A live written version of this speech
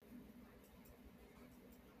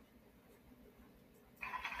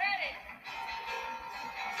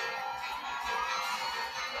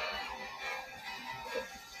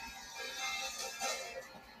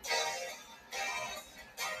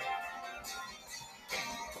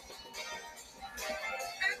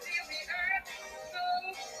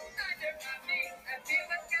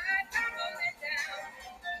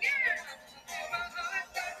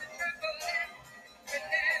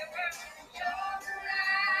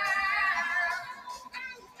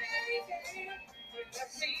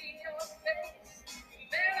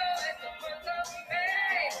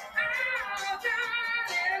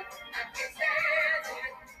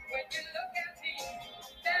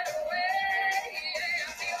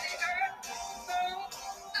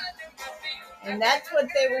And that's what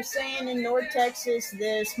they were saying in North Texas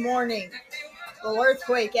this morning. Little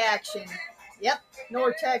earthquake action. Yep,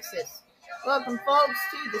 North Texas. Welcome, folks,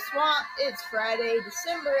 to the swamp. It's Friday,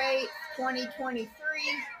 December 8th, 2023.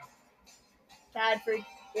 Time for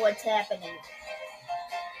what's happening.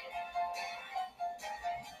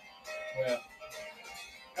 Well,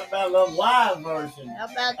 how about a little live version? How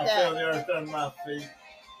about I that? feel the earth under my feet.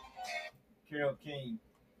 Carol King.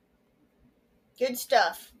 Good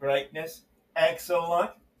stuff. Greatness.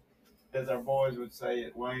 Excellent, as our boys would say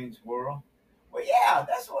at Wayne's World. Well, yeah,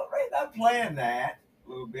 that's what I'm playing that a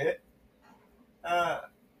little bit.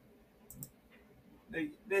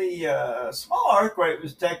 The small earthquake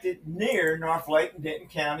was detected near North Lake and Denton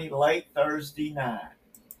County late Thursday night.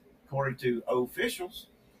 According to officials,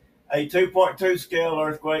 a 2.2 scale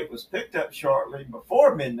earthquake was picked up shortly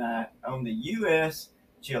before midnight on the U.S.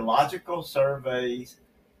 Geological Survey's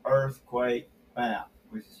earthquake map,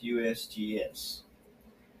 which is USGS.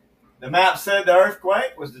 The map said the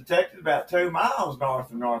earthquake was detected about 2 miles north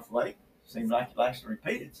of North Lake. Seems like it likes to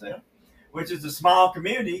repeat itself, which is a small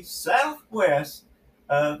community southwest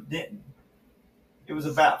of Denton. It was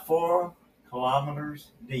about 4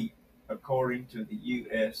 kilometers deep, according to the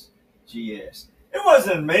USGS. It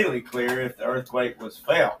wasn't immediately clear if the earthquake was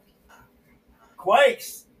felt.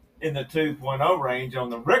 Quakes in the 2.0 range on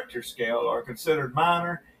the Richter scale are considered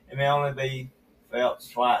minor and may only be felt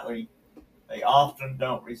slightly. They often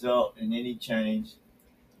don't result in any change.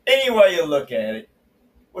 Any way you look at it,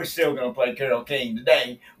 we're still going to play Carole King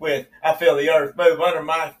today with I Feel the Earth Move Under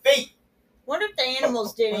My Feet. Wonder if the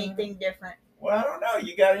animals did anything different. Well, I don't know.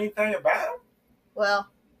 You got anything about them? Well,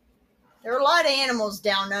 there are a lot of animals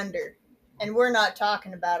down under, and we're not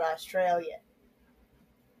talking about Australia.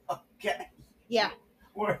 Okay. Yeah.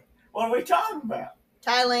 What are we talking about?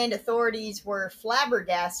 Thailand authorities were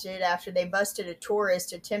flabbergasted after they busted a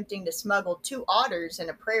tourist attempting to smuggle 2 otters and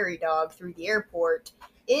a prairie dog through the airport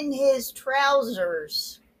in his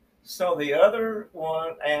trousers. So the other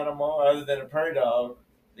one animal, other than a prairie dog,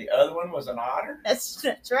 the other one was an otter? That's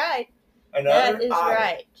right. Another That is otter.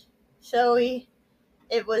 right. So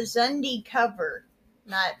it was undercover,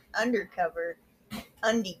 not undercover,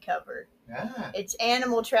 undecover. Ah. It's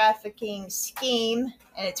animal trafficking scheme,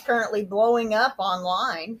 and it's currently blowing up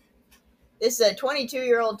online. This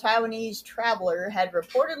 22-year-old Taiwanese traveler had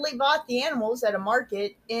reportedly bought the animals at a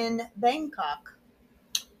market in Bangkok.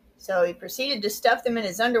 So he proceeded to stuff them in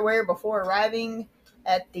his underwear before arriving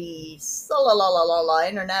at the Salalalala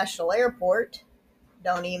International Airport.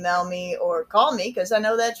 Don't email me or call me because I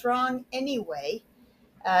know that's wrong anyway.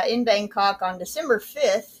 In Bangkok on December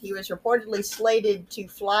 5th, he was reportedly slated to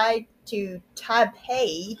fly to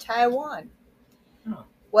Taipei, Taiwan. Oh.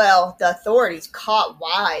 Well, the authorities caught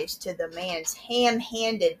wise to the man's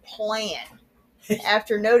ham-handed plan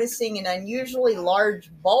after noticing an unusually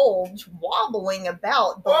large bulge wobbling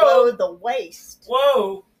about below the waist.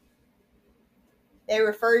 Whoa! They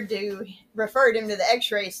referred him to the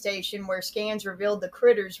X-ray station where scans revealed the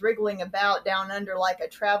critters wriggling about down under like a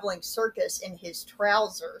traveling circus in his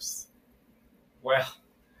trousers. Well,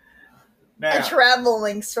 now, a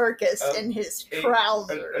traveling circus in his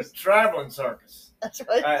trousers. A traveling circus. That's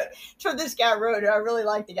what this guy wrote. I really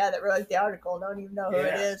like the guy that wrote the article. I don't even know who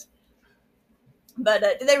it is. But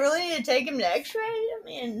did they really need to take him to X-ray? I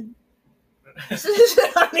mean,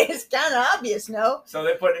 it's kind of obvious, no? So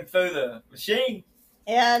they put him through the machine.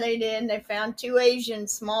 Yeah, they did. They found 2 Asian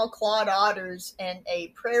small-clawed otters and a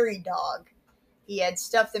prairie dog. He had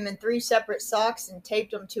stuffed them in 3 separate socks and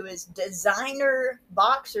taped them to his designer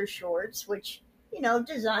boxer shorts, which,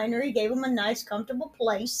 designer. He gave them a nice, comfortable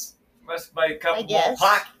place. Must have made a couple more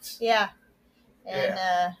pockets. Yeah.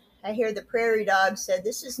 And I hear the prairie dog said,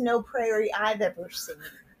 "This is no prairie I've ever seen."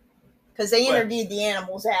 Because they interviewed the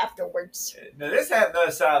animals afterwards. Now, this happened on the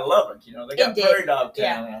other side of Lubbock. They got prairie dog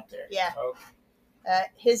town out there. Yeah. Okay.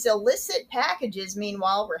 His illicit packages,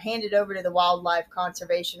 meanwhile, were handed over to the Wildlife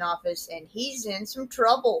Conservation Office, and he's in some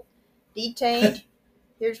trouble. Detained.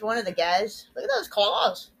 Here's one of the guys. Look at those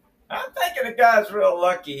claws. I'm thinking the guy's real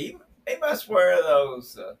lucky. He must wear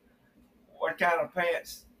those, what kind of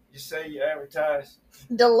pants you say you advertise?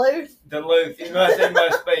 Duluth. It must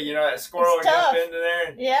be, that squirrel jump into there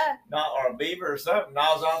and or a beaver or something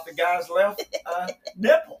gnaws off the guy's left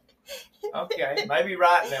nipple. Okay, maybe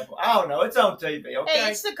right nipple. I don't know. It's on TV, okay?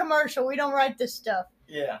 Hey, it's the commercial. We don't write this stuff.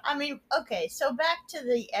 Yeah. I mean, okay, so back to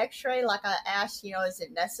the X-ray, like I asked, is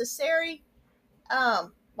it necessary?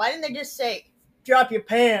 Why didn't they just say, drop your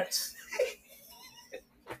pants?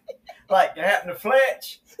 Like it happened to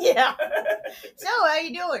Fletch? Yeah. So, how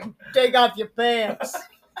you doing? Take off your pants.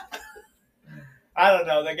 I don't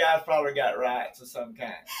know. The guy's probably got rights of some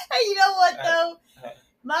kind. Hey, you know what though? uh,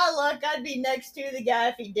 My luck, I'd be next to the guy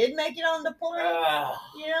if he did make it on the plane.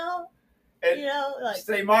 You know, like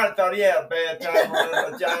Steve Martin thought he had a bad time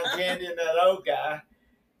running with John Candy and that old guy.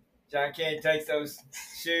 John Candy takes those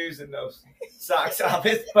shoes and those socks off.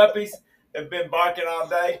 His puppies have been barking all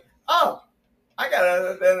day. Oh, I got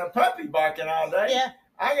a puppy barking all day. Yeah.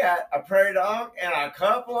 I got a prairie dog and a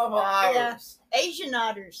couple of otters. Yeah. Asian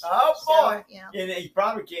otters. Oh, boy. So, And he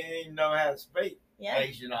probably can't even know how to speak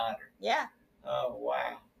Asian otter. Yeah. Oh,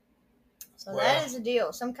 wow. So that is the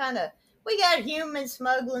deal. We got human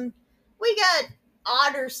smuggling. We got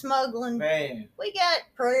otter smuggling. Man. We got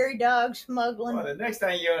prairie dog smuggling. Well, the next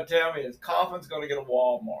thing you're going to tell me is Coffin's going to get a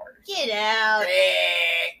Walmart. Get out.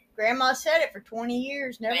 Grandma said it for 20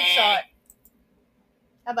 years. Never saw it.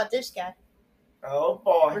 How about this guy? Oh,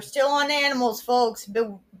 boy. We're still on animals, folks.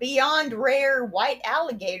 Beyond rare white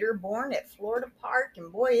alligator born at Florida Park,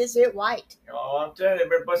 and boy, is it white. Oh, I'm telling you,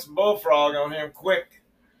 better put some bullfrog on him quick.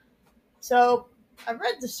 So, I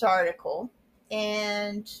read this article,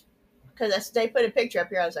 and because they put a picture up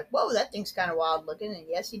here, I was like, whoa, that thing's kind of wild looking. And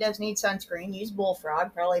yes, he does need sunscreen. Use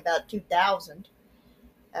bullfrog, probably about 2,000.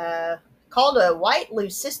 Called a white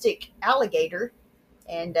leucistic alligator,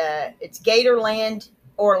 and it's Gatorland,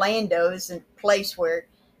 Orlando is the place where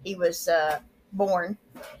he was born.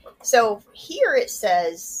 So here it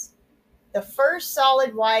says the first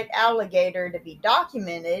solid white alligator to be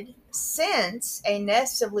documented since a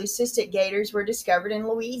nest of leucistic gators were discovered in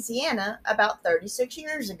Louisiana about 36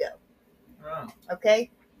 years ago. Oh.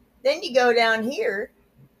 Okay. Then you go down here,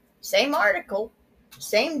 same article,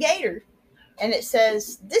 same gator, and it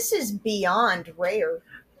says this is beyond rare.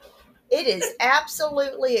 It is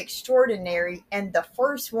absolutely extraordinary and the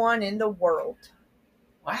first one in the world.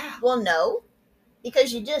 Wow. Well, no,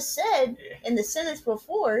 because you just said in the sentence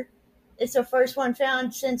before, it's the first one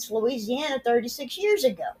found since Louisiana 36 years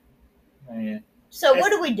ago. Man. So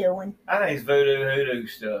what are we doing? I think it's hoodoo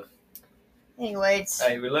stuff. Anyway,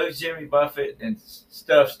 Hey, we lose Jimmy Buffett and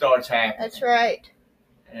stuff starts happening. That's right.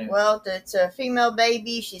 And well, it's a female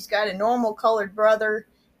baby. She's got a normal colored brother.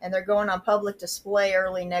 And they're going on public display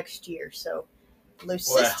early next year. So,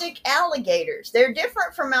 leucistic alligators. They're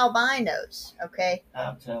different from albinos, okay?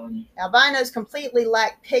 I'm telling you. Albinos completely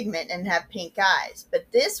lack pigment and have pink eyes.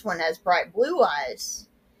 But this one has bright blue eyes.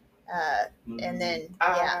 And then,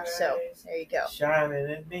 so there you go. Shining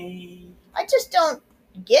at me. I just don't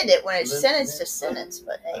get it when it's sentence to sentence,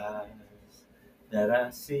 but hey. That I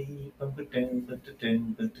see.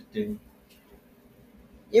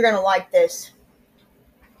 You're going to like this.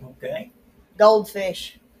 Okay.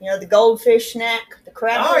 Goldfish. You know, the goldfish snack, the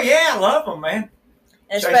crackers. Oh, yeah, I love them, man.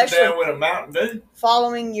 And especially down with a Mountain Dew.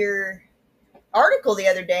 Following your article the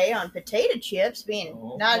other day on potato chips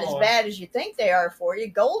being not as bad as you think they are for you,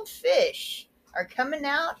 Goldfish are coming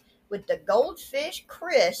out with the Goldfish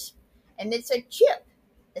Crisp, and it's a chip.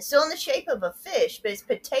 It's still in the shape of a fish, but it's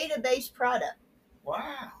potato-based product.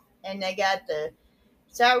 Wow. And they got the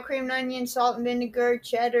sour cream and onion, salt and vinegar,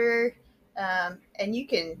 cheddar, and you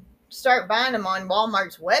can start buying them on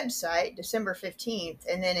Walmart's website December 15th,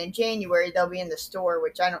 and then in January they'll be in the store,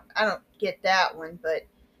 which I don't get that one, but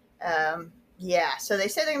yeah. So they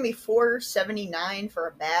said they're gonna be $4.79 for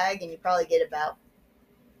a bag, and you probably get about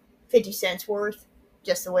 50 cents worth,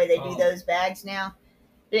 just the way they do those bags now.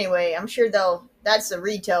 But anyway, I'm sure that's the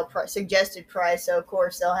retail suggested price, so of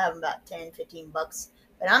course they'll have them about $10-15.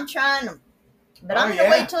 But I'm trying them. But I'm going to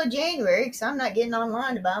wait till January because I'm not getting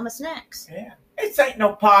online to buy my snacks. Yeah. This ain't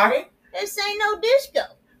no party. This ain't no disco.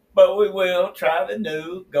 But we will try the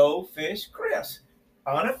new Goldfish Crisp.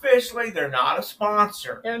 Unofficially, they're not a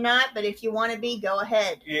sponsor. They're not, but if you want to be, go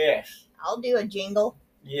ahead. Yes. I'll do a jingle.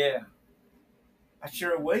 Yeah. I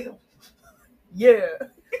sure will. Yeah.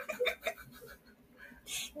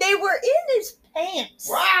 They were in his pants.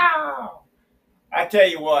 Wow. I tell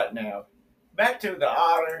you what now. Back to the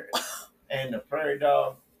otter and the prairie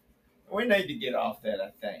dog. We need to get off that, I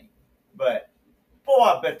think. But, boy,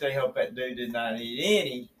 I bet they hope that dude did not eat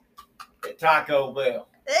any at Taco Bell.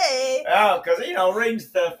 Hey. Oh, because, reading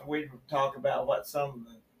stuff, we talk about what some of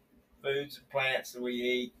the foods and plants that we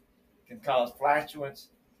eat can cause flatulence.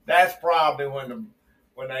 That's probably when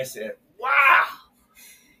they said, wow.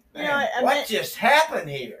 Man, what just happened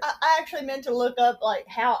here? I actually meant to look up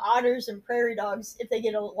how otters and prairie dogs, if they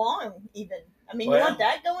get along even. I mean, you want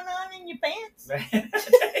that going on in your pants?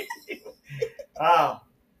 Oh.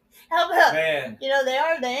 How about, man. They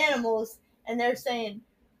are the animals, and they're saying,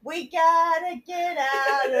 we gotta get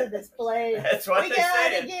out of this place. That's what they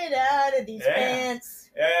said. We gotta get out of these pants.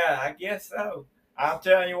 Yeah, I guess so. I'm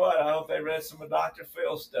telling you what, I hope they read some of Dr.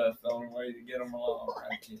 Phil's stuff. The only way to get them along.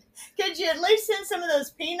 Right? Could you at least send some of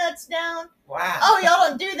those peanuts down? Wow. Oh, y'all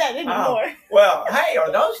don't do that anymore. Well, hey,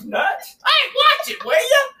 are those nuts? Hey, watch it, will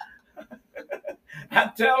you?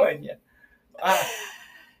 I'm telling you.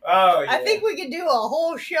 Oh, yeah. I think we could do a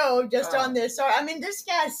whole show just on this. I mean, this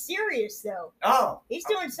guy's serious, though. Oh. He's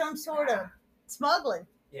doing some sort of smuggling.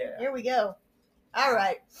 Yeah. Here we go. All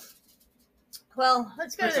right. Well,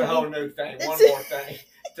 let's go That's to a whole new thing. One more thing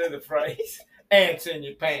to the phrase. Ants in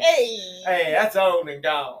your pants. Hey, that's old and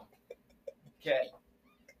gone. Okay.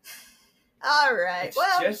 All right.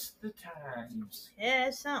 It's just the times. Yeah,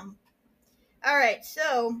 something. All right.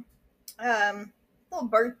 So, little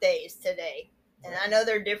birthdays today. And I know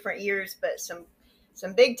they're different years, but some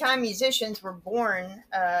big time musicians were born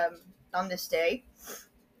on this day.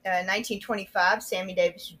 1925, Sammy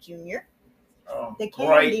Davis Jr. Oh, the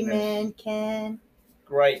Candyman Ken.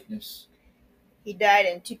 Greatness. He died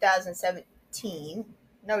in 2017.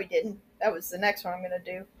 No, he didn't. That was the next one I'm going to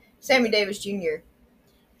do. Sammy Davis Jr.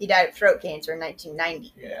 He died of throat cancer in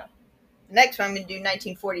 1990. Yeah. The next one I'm going to do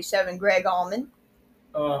 1947, Greg Allman.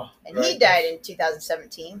 Oh, and he died in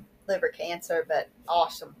 2017. Liver cancer, but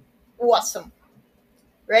awesome. Awesome.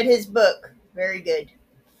 Read his book. Very good.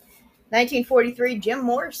 1943, Jim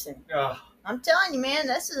Morrison. Oh. I'm telling you, man,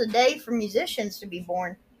 this is a day for musicians to be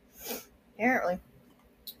born. Apparently.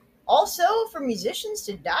 Also, for musicians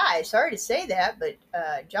to die. Sorry to say that, but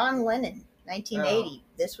John Lennon, 1980. Oh.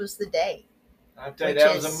 This was the day. I'll tell you,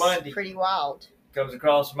 that was a Monday. Pretty wild. Comes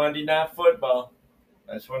across Monday Night Football.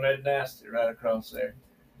 That's when they announced it right across there.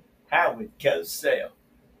 Howard Cosell.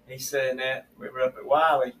 He said that. We were up at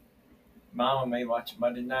Wiley. Mom and me watching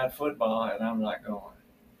Monday Night Football, and I'm like going,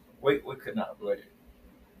 we could not believe it.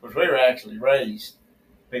 Because we were actually raised,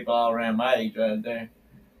 people all around my age right there,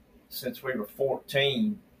 since we were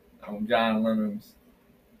 14 on John Lennon's,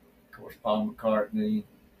 of course, Paul McCartney,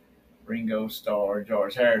 Ringo Starr,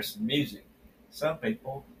 George Harrison music. Some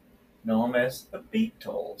people know them as the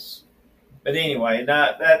Beatles. But anyway,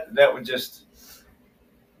 that was just,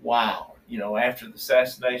 wow. You know, after the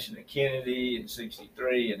assassination of Kennedy in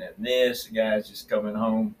 1963, and then this, the guy's just coming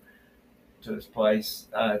home to his place.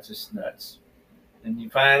 It's just nuts. And you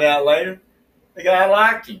find out later, the guy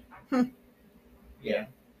liked him. Yeah.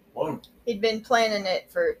 Whoa. He'd been planning it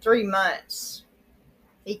for 3 months.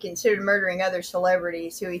 He considered murdering other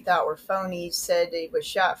celebrities who he thought were phonies, said he was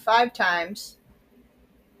shot 5 times.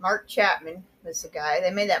 Mark Chapman was the guy.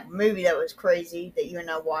 They made that movie that was crazy that you and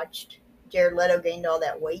I watched. Jared Leto gained all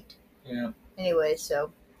that weight. Yeah. Anyway,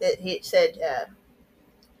 so he said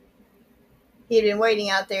he had been waiting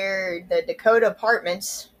out there, the Dakota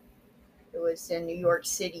Apartments. It was in New York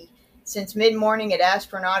City. Since mid-morning, had asked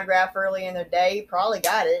for an autograph early in the day. He probably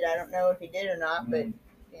got it. I don't know if he did or not, but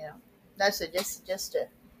you know, that's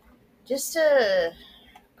just a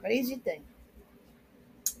crazy thing.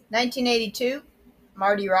 1982,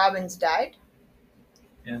 Marty Robbins died.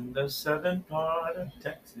 In the southern part of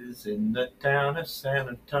Texas, in the town of San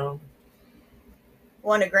Antonio.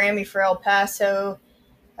 Won a Grammy for El Paso.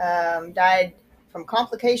 Died from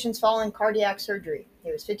complications following cardiac surgery.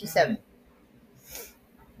 He was 57.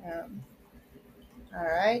 All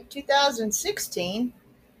right. 2016,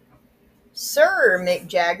 Sir Mick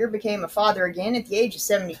Jagger became a father again at the age of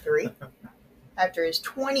 73 after his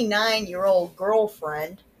 29-year-old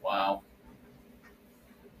girlfriend. Wow.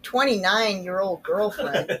 29-year-old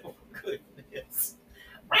girlfriend. Goodness.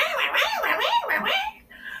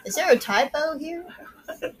 Is there a typo here?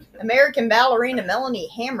 American ballerina Melanie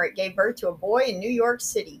Hamrick gave birth to a boy in New York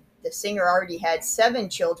City. The singer already had 7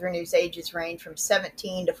 children whose ages range from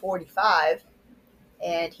 17 to 45,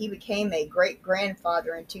 and he became a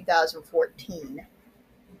great-grandfather in 2014.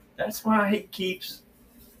 That's why he keeps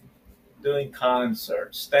doing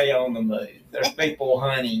concerts. Stay on the move. There's people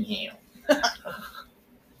hunting him.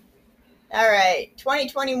 All right,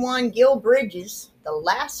 2021, Gil Bridges, the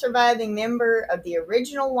last surviving member of the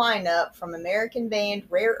original lineup from American band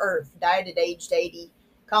Rare Earth, died at age 80,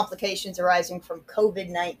 complications arising from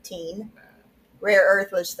COVID-19. Rare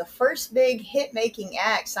Earth was the first big hit-making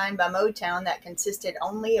act signed by Motown that consisted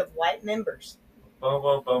only of white members. Hey,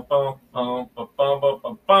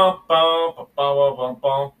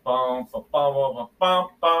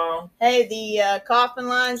 the coffin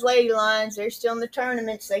lines, lady lines, they're still in the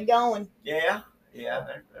tournaments. They going. Yeah,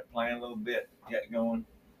 they're playing a little bit, get going.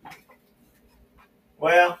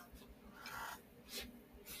 Well,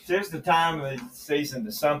 there's the time of the season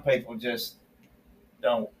that some people just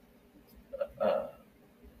don't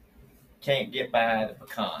can't get by the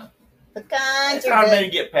pecan. Pecans it's hard to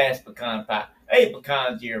get past pecan pie. Hey,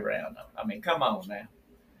 pecans year round. I mean, come on now.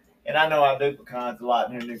 And I know I do pecans a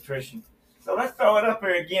lot in their nutrition. So let's throw it up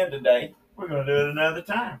here again today. We're going to do it another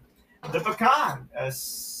time. The pecan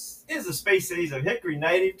is a species of hickory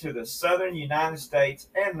native to the southern United States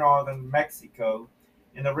and northern Mexico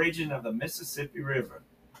in the region of the Mississippi River.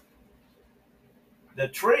 The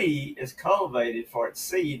tree is cultivated for its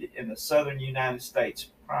seed in the southern United States,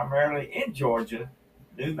 primarily in Georgia,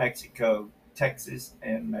 New Mexico, Texas,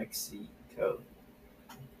 and Mexico.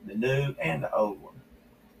 The new and the old one.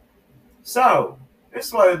 So, this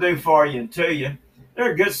is what they do for you and to you.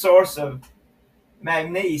 They're a good source of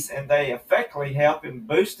manganese, and they effectively help in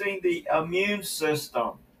boosting the immune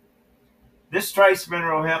system. This trace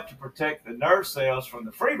mineral helps to protect the nerve cells from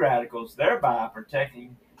the free radicals, thereby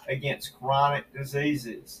protecting against chronic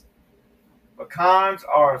diseases. Pecans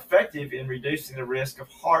are effective in reducing the risk of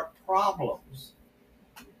heart problems.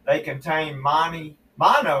 They contain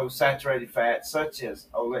monosaturated fats such as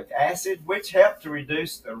oleic acid, which help to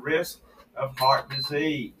reduce the risk of heart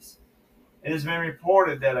disease. It has been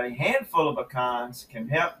reported that a handful of pecans can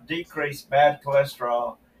help decrease bad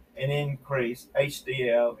cholesterol and increase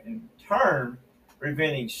HDL, in turn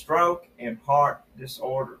preventing stroke and heart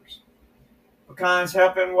disorders. Pecans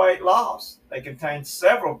help in weight loss. They contain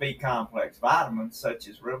several B-complex vitamins such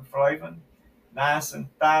as riboflavin, niacin,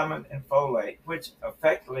 thiamine, and folate, which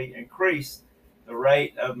effectively increase the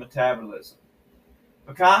rate of metabolism.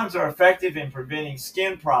 Pecans are effective in preventing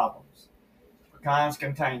skin problems. Pecans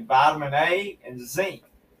contain vitamin A and zinc,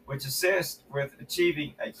 which assist with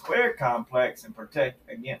achieving a clear complex and protect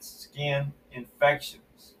against skin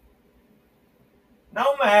infections.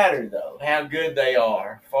 No matter, though, how good they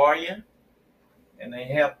are for you, and they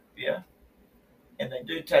help you, and they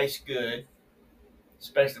do taste good,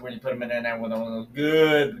 especially when you put them in there with one of those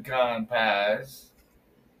good pecan pies,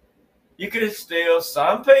 you could still,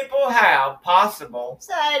 some people have possible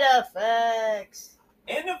Side effects.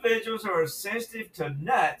 Individuals who are sensitive to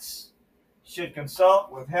nuts should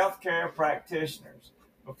consult with healthcare practitioners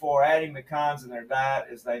before adding pecans in their diet,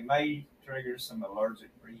 as they may trigger some allergic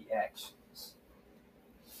reactions.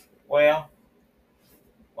 Well,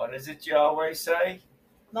 what is it you always say?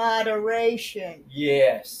 Moderation.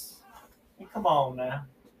 Yes. Come on now.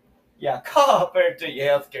 Yeah, call up there to your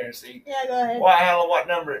healthcare, see. Yeah, go ahead. What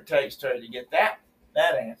number it takes to get that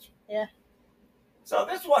answer. Yeah. So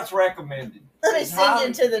this is what's recommended. Let me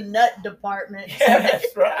send you to the nut department. Yeah,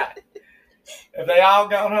 that's right. Have they all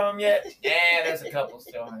gone home yet? Yeah, there's a couple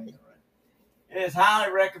still hanging around. It is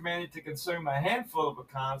highly recommended to consume a handful of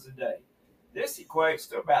pecans a day. This equates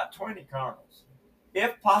to about 20 kernels.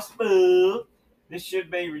 If possible, this should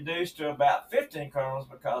be reduced to about 15 kernels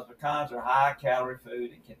because pecans are high-calorie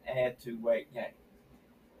food and can add to weight gain.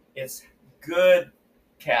 It's good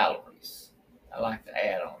calories. I like to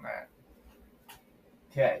add on that.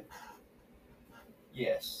 Okay.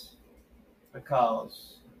 Yes.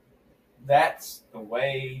 Because that's the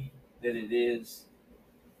way that it is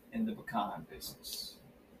in the pecan business.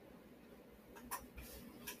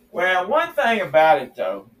 Well, one thing about it,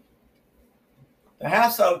 though, the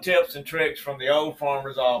household tips and tricks from the Old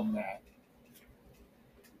Farmer's Almanac.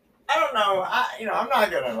 I don't know. I'm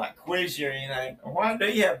not gonna quiz you or anything. Why do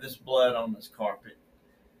you have this blood on this carpet?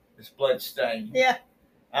 This blood stain. Yeah.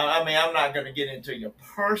 I mean, I'm not gonna get into your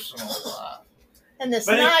personal life. And this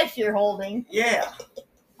knife you're holding. Yeah.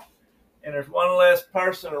 And there's one less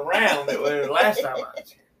person around that was last time I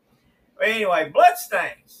was here. But anyway, blood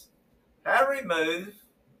stains. How to remove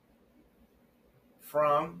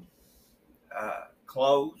from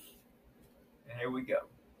clothes. And here we go.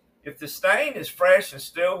 If the stain is fresh and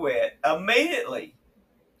still wet, immediately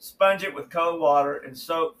sponge it with cold water and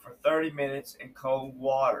soak for 30 minutes in cold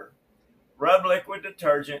water. Rub liquid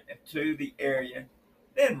detergent into the area,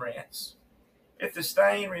 then rinse. If the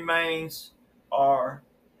stain remains or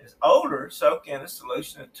is older, soak in a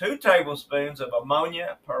solution of 2 tablespoons of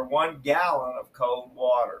ammonia per 1 gallon of cold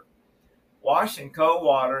water. Wash in cold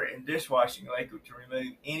water and dishwashing liquid to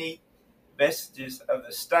remove any vestiges of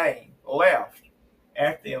the stain left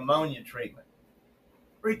after the ammonia treatment.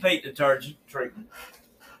 Repeat detergent treatment.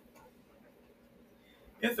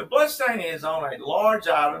 If the blood stain is on a large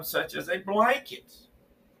item such as a blanket,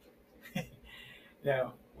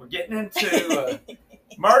 now we're getting into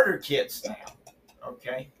murder kits now,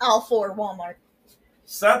 okay? All for Walmart.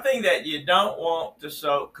 Something that you don't want to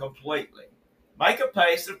soak completely. Make a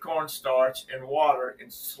paste of cornstarch and water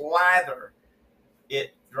and slather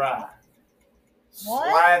it dry. What?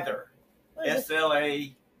 Slather.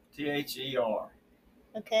 S-L-A-T-H-E-R.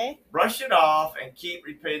 Okay. Brush it off and keep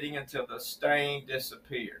repeating until the stain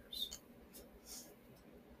disappears.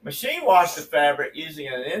 Machine wash the fabric using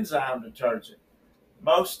an enzyme detergent.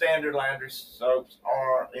 Most standard laundry soaps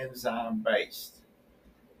are enzyme based,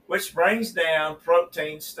 which brings down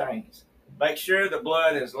protein stains. Make sure the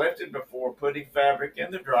blood is lifted before putting fabric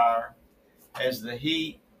in the dryer, as the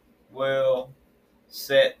heat will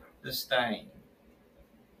set the stain.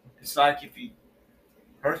 It's like if you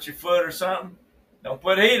hurt your foot or something, don't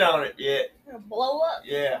put heat on it yet. It'll blow up.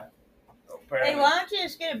 Yeah. Hey, why don't you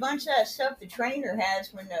just get a bunch of that stuff the trainer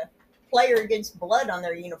has when the player gets blood on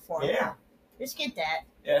their uniform? Yeah. Just get that.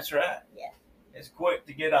 That's right. Yeah. It's quick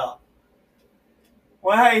to get off.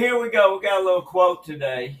 Well, hey, here we go. We got a little quote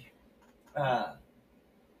today. And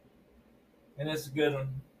it's a good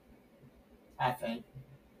one, I think.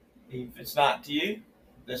 If it's not to you,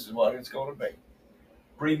 this is what it's going to be.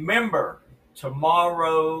 Remember,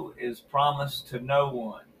 tomorrow is promised to no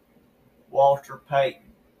one. Walter Payton.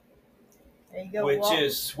 There you go, which Walt.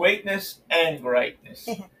 is sweetness and greatness.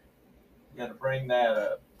 You got to bring that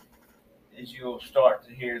up, as you'll start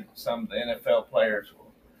to hear some of the NFL players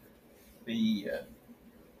will be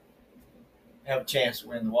have a chance to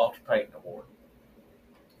win the Walter Payton Award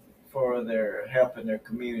for their help in their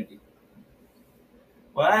community.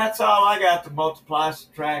 Well, that's all I got to multiply,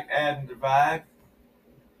 subtract, add, and divide.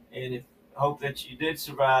 And hope that you did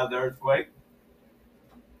survive the earthquake,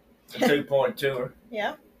 the 2.2.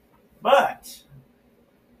 Yeah. But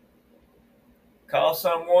call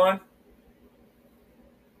someone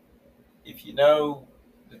if you know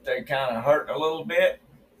that they're kind of hurting a little bit.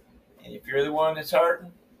 And if you're the one that's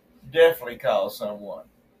hurting, definitely call someone.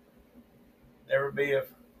 Never be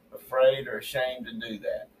afraid or ashamed to do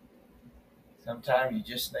that. Sometimes you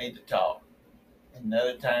just need to talk. And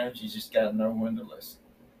other times you just got to know when to listen.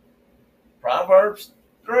 Proverbs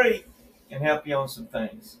 3 can help you on some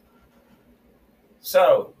things.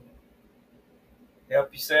 So,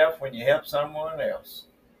 help yourself when you help someone else.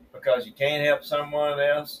 Because you can't help someone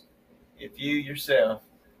else if you yourself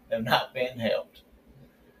have not been helped.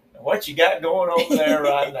 Now, what you got going over there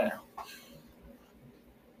right now?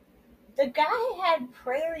 The guy had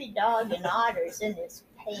prairie dog and otters in his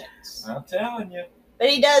pants. I'm telling you. But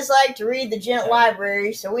he does like to read the Gent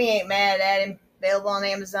Library, so we ain't mad at him. Available on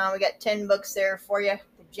Amazon. We got 10 books there for you.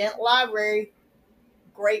 The Gent Library.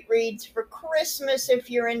 Great reads for Christmas if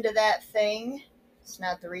you're into that thing. It's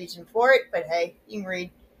not the reason for it, but hey, you can read.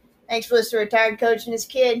 Thanks for listening to Retired Coach and his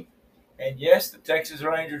kid. And yes, the Texas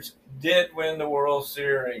Rangers did win the World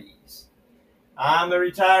Series. I'm the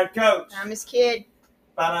retired coach. I'm his kid.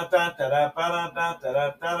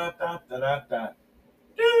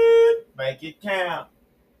 Make it count.